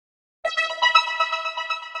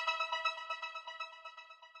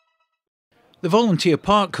The Volunteer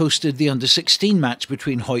Park hosted the under-16 match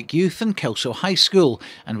between Hawick Youth and Kelso High School,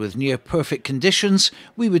 and with near-perfect conditions,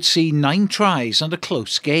 we would see 9 tries and a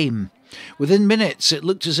close game. Within minutes, it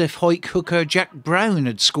looked as if Hawick hooker Jack Brown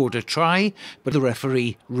had scored a try, but the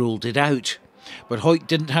referee ruled it out. But Hawick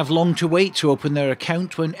didn't have long to wait to open their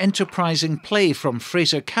account when enterprising play from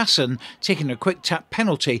Fraser Casson, taking a quick tap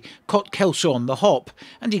penalty, caught Kelso on the hop,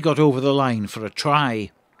 and he got over the line for a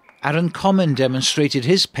try. Aaron Common demonstrated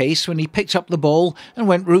his pace when he picked up the ball and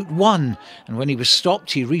went route 1, and when he was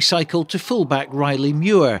stopped he recycled to fullback Riley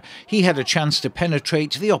Muir. He had a chance to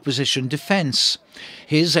penetrate the opposition defence.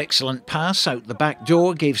 His excellent pass out the back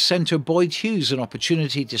door gave centre Boyd Hughes an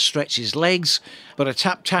opportunity to stretch his legs, but a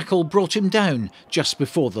tap tackle brought him down just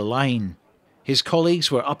before the line. His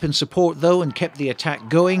colleagues were up in support though and kept the attack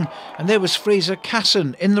going, and there was Fraser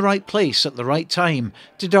Casson in the right place at the right time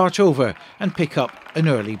to dart over and pick up an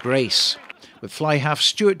early brace, with fly half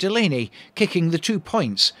Stuart Delaney kicking the 2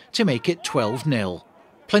 points to make it 12-0.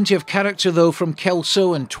 Plenty of character though from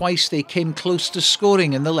Kelso, and twice they came close to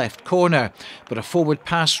scoring in the left corner, but a forward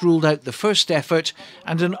pass ruled out the first effort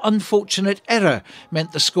and an unfortunate error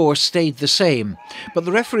meant the score stayed the same. But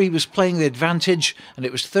the referee was playing the advantage, and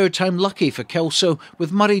it was third time lucky for Kelso,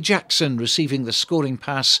 with Murray Jackson receiving the scoring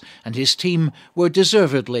pass, and his team were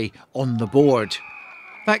deservedly on the board.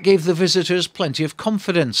 That gave the visitors plenty of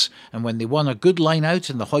confidence, and when they won a good line out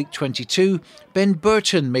in the Hawick 22, Ben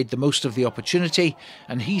Burton made the most of the opportunity,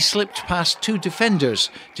 and he slipped past 2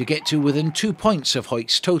 defenders to get to within 2 points of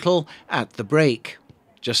Hawick's total at the break.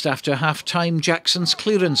 Just after half-time, Jackson's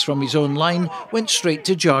clearance from his own line went straight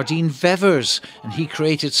to Jardine Vevers, and he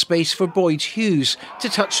created space for Boyd Hughes to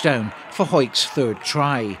touch down for Hawick's 3rd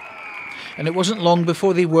try. And it wasn't long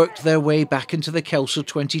before they worked their way back into the Kelso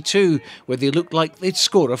 22, where they looked like they'd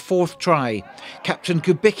score a 4th try. Captain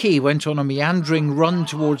Kubicki went on a meandering run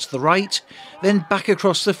towards the right, then back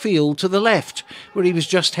across the field to the left, where he was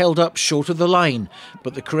just held up short of the line.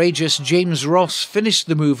 But the courageous James Ross finished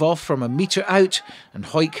the move off from a metre out, and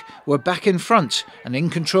Hawick were back in front and in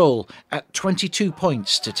control at 22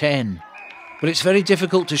 points to 10. But it's very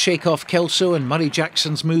difficult to shake off Kelso, and Murray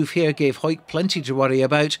Jackson's move here gave Hawick plenty to worry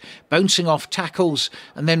about, bouncing off tackles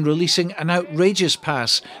and then releasing an outrageous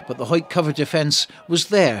pass, but the Hawick cover defence was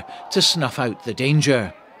there to snuff out the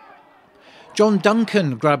danger. John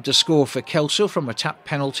Duncan grabbed a score for Kelso from a tap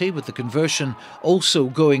penalty, with the conversion also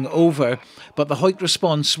going over, but the Hawick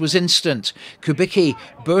response was instant. Kubicki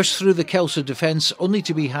burst through the Kelso defence only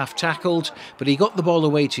to be half-tackled, but he got the ball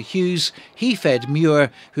away to Hughes. He fed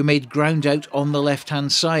Muir, who made ground out on the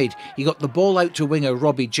left-hand side. He got the ball out to winger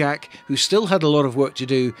Robbie Jack, who still had a lot of work to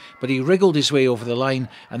do, but he wriggled his way over the line,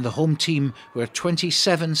 and the home team were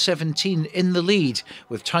 27-17 in the lead,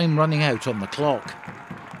 with time running out on the clock.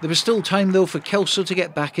 There was still time though for Kelso to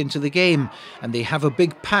get back into the game, and they have a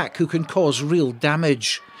big pack who can cause real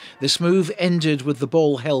damage. This move ended with the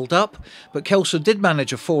ball held up, but Kelso did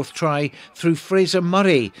manage a 4th try through Fraser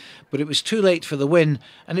Murray, but it was too late for the win,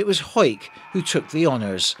 and it was Hawick who took the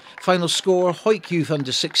honours. Final score: Hawick Youth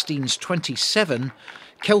under-16s 27,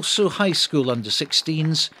 Kelso High School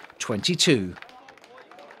under-16s 22.